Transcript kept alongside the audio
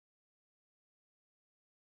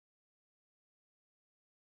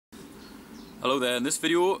Hello there, in this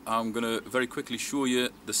video I'm going to very quickly show you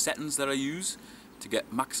the settings that I use to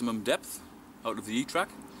get maximum depth out of the Etrac.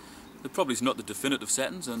 It probably is not the definitive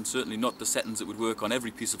settings and certainly not the settings that would work on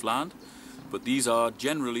every piece of land, but these are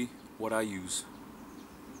generally what I use.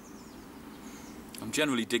 I'm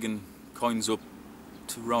generally digging coins up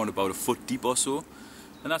to around about a foot deep or so,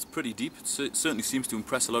 and that's pretty deep. It certainly seems to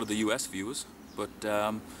impress a lot of the US viewers, but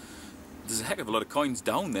there's a heck of a lot of coins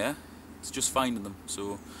down there. It's just finding them.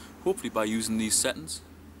 So hopefully by using these settings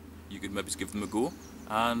you could maybe give them a go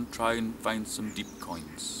and try and find some deep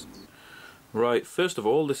coins. Right, first of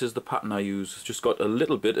all, this is the pattern I use. It's just got a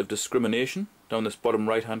little bit of discrimination down this bottom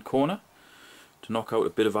right hand corner to knock out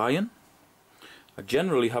a bit of iron. I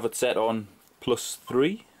generally have it set on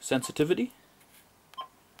 +3 sensitivity.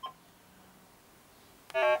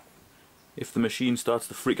 If the machine starts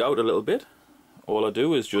to freak out a little bit, all I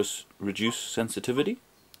do is just reduce sensitivity.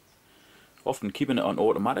 Often keeping it on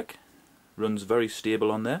automatic, runs very stable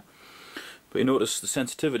on there. But you notice the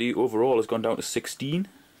sensitivity overall has gone down to 16.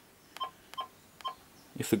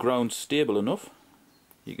 If the ground's stable enough,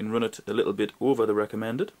 you can run it a little bit over the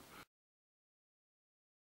recommended.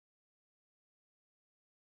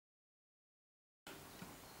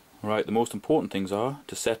 Right, the most important things are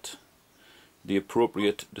to set the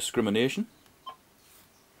appropriate discrimination.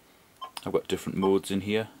 I've got different modes in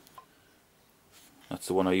here. That's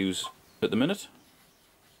the one I use at the minute,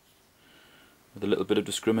 with a little bit of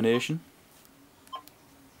discrimination.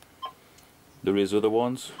 There is other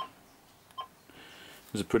ones.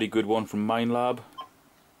 There's a pretty good one from Minelab.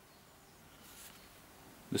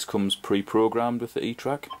 This comes pre-programmed with the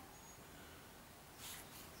Etrac.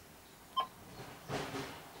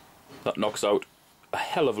 That knocks out a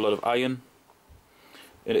hell of a lot of iron.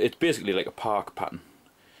 It's basically like a park pattern.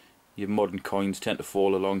 Your modern coins tend to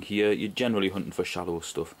fall along here. You're generally hunting for shallow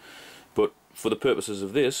stuff. But for the purposes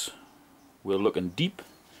of this, we're looking deep.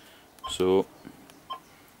 So I'm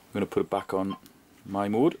going to put it back on my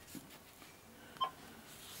mode.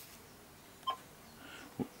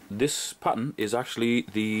 This pattern is actually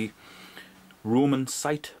the Roman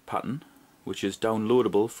sight pattern, which is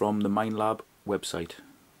downloadable from the Minelab website.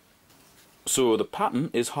 So the pattern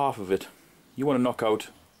is half of it. You want to knock out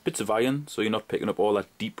bits of iron so you're not picking up all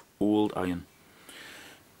that deep old iron.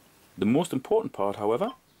 The most important part,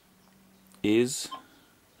 however, is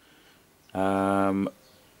the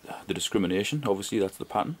discrimination. Obviously that's the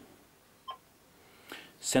pattern.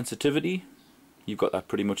 Sensitivity, you've got that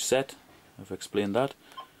pretty much set. I've explained that.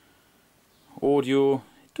 Audio,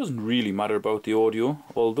 it doesn't really matter about the audio,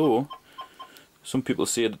 although some people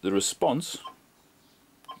say that the response,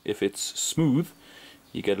 if it's smooth,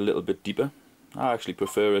 you get a little bit deeper. I actually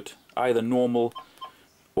prefer it either normal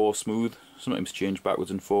or smooth. Sometimes change backwards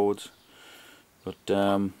and forwards, but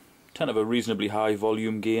tend to have a reasonably high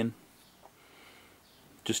volume gain.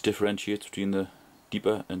 Just differentiates between the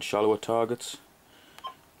deeper and shallower targets.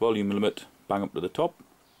 Volume limit bang up to the top.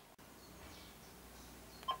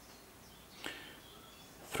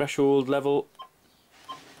 Threshold level,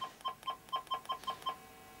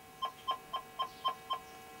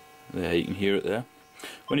 there, you can hear it there.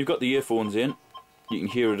 When you've got the earphones in, you can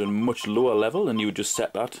hear it at a much lower level, and you would just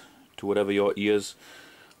set that to whatever your ears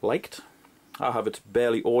liked. I have it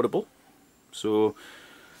barely audible, so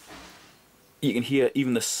you can hear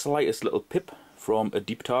even the slightest little pip from a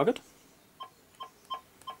deep target.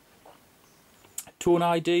 Tone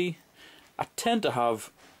ID, I tend to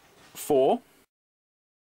have 4.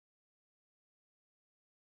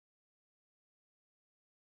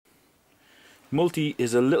 Multi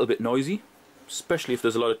is a little bit noisy, especially if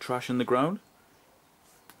there's a lot of trash in the ground.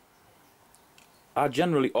 I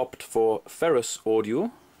generally opt for ferrous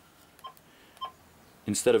audio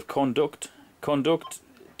instead of conduct. Conduct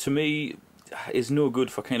to me is no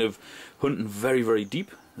good for kind of hunting very, very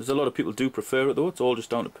deep. There's a lot of people do prefer it though. It's all just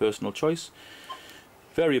down to personal choice.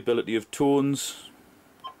 Variability of tones,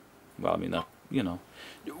 well, I mean, that, you know,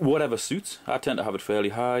 whatever suits. I tend to have it fairly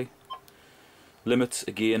high. Limits,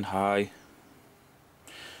 again, high.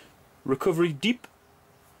 Recovery deep,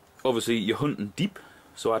 obviously you're hunting deep,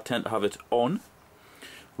 so I tend to have it on.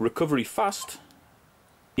 Recovery fast,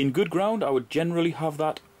 in good ground I would generally have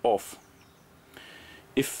that off.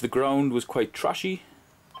 If the ground was quite trashy,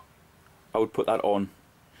 I would put that on.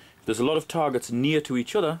 If there's a lot of targets near to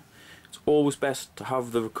each other, it's always best to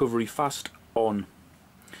have the recovery fast on,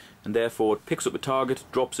 and therefore it picks up a target,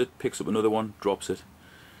 drops it, picks up another one, drops it.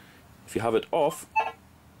 If you have it off,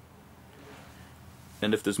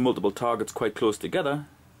 and if there's multiple targets quite close together,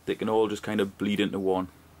 they can all just kind of bleed into one.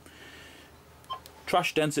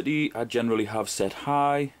 Trash density I generally have set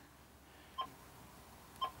high.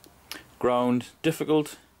 Ground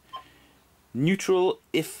difficult. Neutral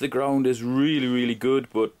if the ground is really, really good,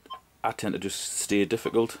 but I tend to just stay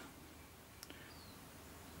difficult.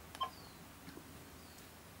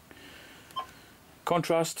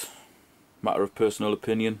 Contrast, matter of personal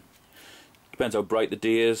opinion. Depends how bright the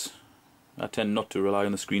day is. I tend not to rely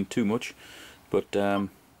on the screen too much, but you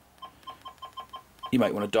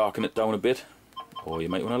might want to darken it down a bit, or you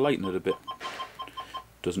might want to lighten it a bit.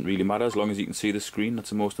 Doesn't really matter as long as you can see the screen, that's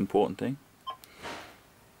the most important thing.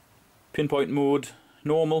 Pinpoint mode,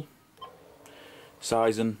 normal.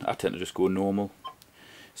 Sizing, I tend to just go normal.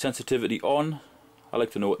 Sensitivity on, I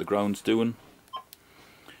like to know what the ground's doing.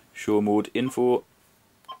 Show mode info,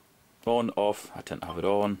 on, off, I tend to have it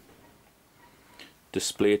on.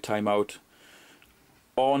 Display timeout,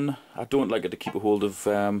 on. I don't like it to keep a hold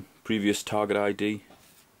of previous target ID.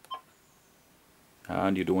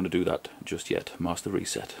 And you don't want to do that just yet. Master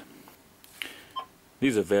reset.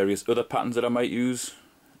 These are various other patterns that I might use.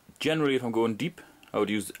 Generally, if I'm going deep, I would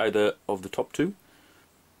use either of the top two.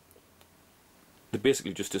 They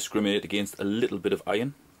basically just discriminate against a little bit of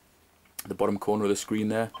iron. The bottom corner of the screen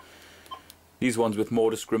there. These ones with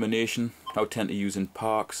more discrimination, I would tend to use in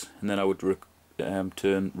parks, and then I would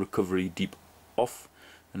turn recovery deep off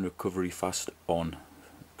and recovery fast on,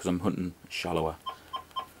 because I'm hunting shallower.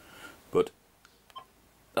 But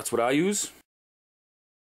that's what I use.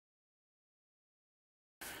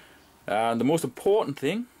 And the most important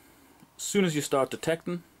thing, as soon as you start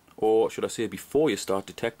detecting, or should I say before you start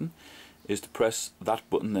detecting, is to press that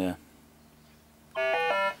button there.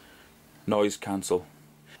 Noise cancel.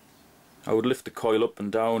 I would lift the coil up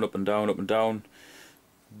and down, up and down, up and down,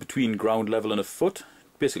 between ground level and a foot.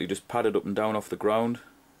 Basically just pat it up and down off the ground.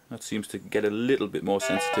 That seems to get a little bit more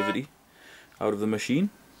sensitivity out of the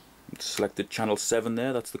machine. Selected channel 7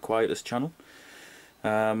 there, that's the quietest channel.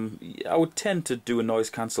 I would tend to do a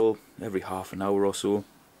noise cancel every half an hour or so.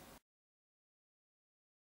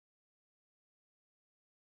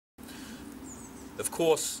 Of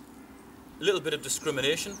course, a little bit of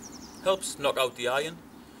discrimination helps knock out the iron.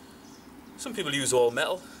 Some people use all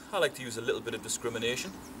metal. I like to use a little bit of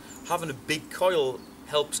discrimination. Having a big coil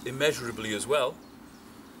helps immeasurably as well.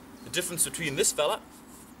 The difference between this fella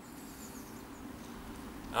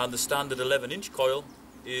and the standard 11-inch coil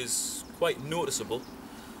is quite noticeable.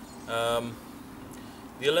 The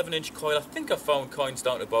 11-inch coil, I think I found coins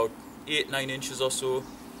down to about 8-9 inches or so.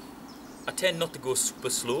 I tend not to go super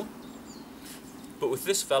slow, but with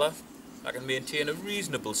this fella I can maintain a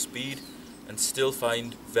reasonable speed and still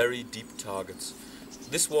find very deep targets.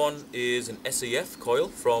 This one is an S.E.F coil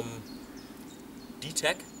from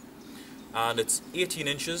Detect, and it's 18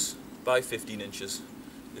 inches by 15 inches.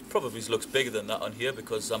 It probably looks bigger than that on here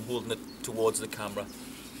because I'm holding it towards the camera.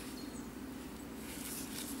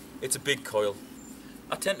 It's a big coil.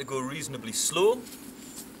 I tend to go reasonably slow,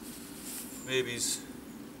 maybe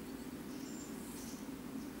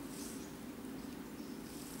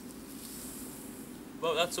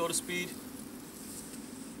about that sort of speed.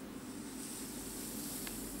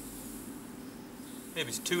 Maybe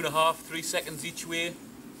it's 2.5, 3 seconds each way.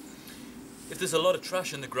 If there's a lot of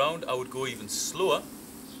trash in the ground, I would go even slower.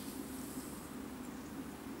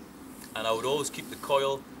 And I would always keep the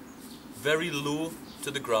coil very low to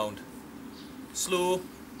the ground. Slow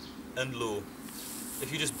and low. If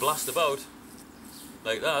you just blast about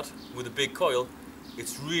like that with a big coil,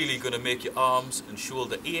 it's really going to make your arms and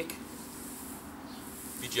shoulder ache.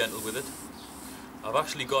 Be gentle with it. I've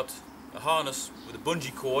actually got a harness with a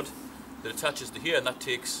bungee cord that attaches to here, and that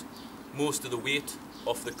takes most of the weight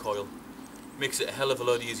off the coil. Makes it a hell of a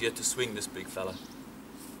lot easier to swing this big fella.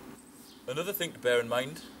 Another thing to bear in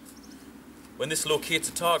mind, when this locates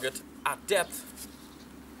a target at depth,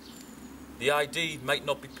 the ID might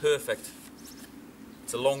not be perfect.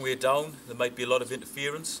 It's a long way down, there might be a lot of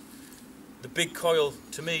interference. The big coil,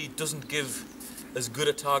 to me, doesn't give as good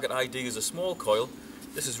a target ID as a small coil.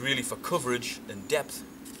 This is really for coverage and depth.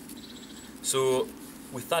 So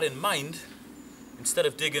with that in mind, instead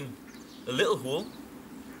of digging a little hole,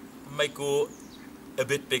 I might go a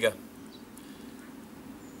bit bigger.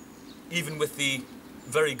 Even with the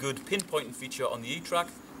very good pinpointing feature on the Etrac,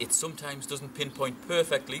 it sometimes doesn't pinpoint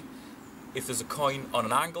perfectly if there's a coin on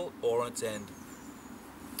an angle or on its end.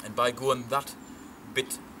 And by going that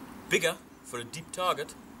bit bigger for a deep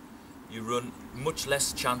target, you run much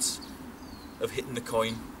less chance of hitting the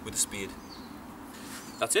coin with a spade.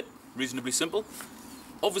 That's it, reasonably simple.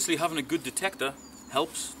 Obviously having a good detector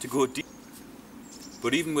helps to go deep,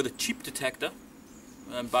 but even with a cheap detector,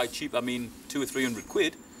 and by cheap I mean 200 or 300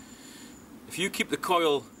 quid, if you keep the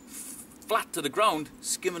coil flat to the ground,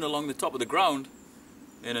 skimming along the top of the ground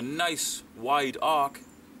in a nice wide arc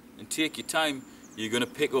and take your time, you're going to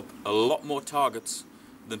pick up a lot more targets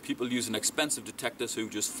than people using expensive detectors who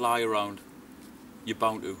just fly around. You're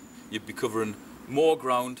bound to. You'd be covering more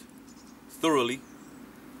ground thoroughly,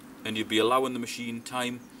 and you'd be allowing the machine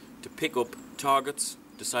time to pick up targets,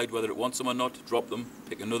 decide whether it wants them or not, drop them,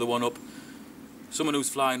 pick another one up. Someone who's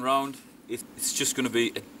flying around, it's just going to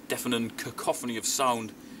be a deafening cacophony of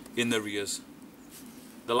sound in their ears.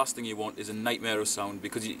 The last thing you want is a nightmare of sound,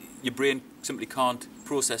 because your brain simply can't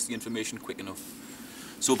process the information quick enough.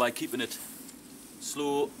 So by keeping it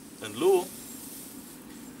slow and low,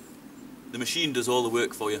 the machine does all the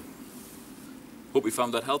work for you. Hope you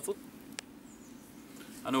found that helpful.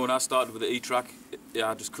 I know when I started with the Etrac,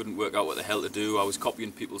 I just couldn't work out what the hell to do. I was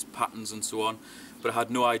copying people's patterns and so on, but I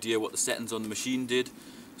had no idea what the settings on the machine did.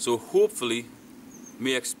 So hopefully,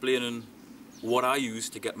 me explaining what I use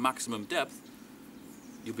to get maximum depth,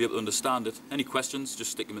 you'll be able to understand it. Any questions,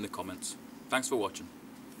 just stick them in the comments. Thanks for watching.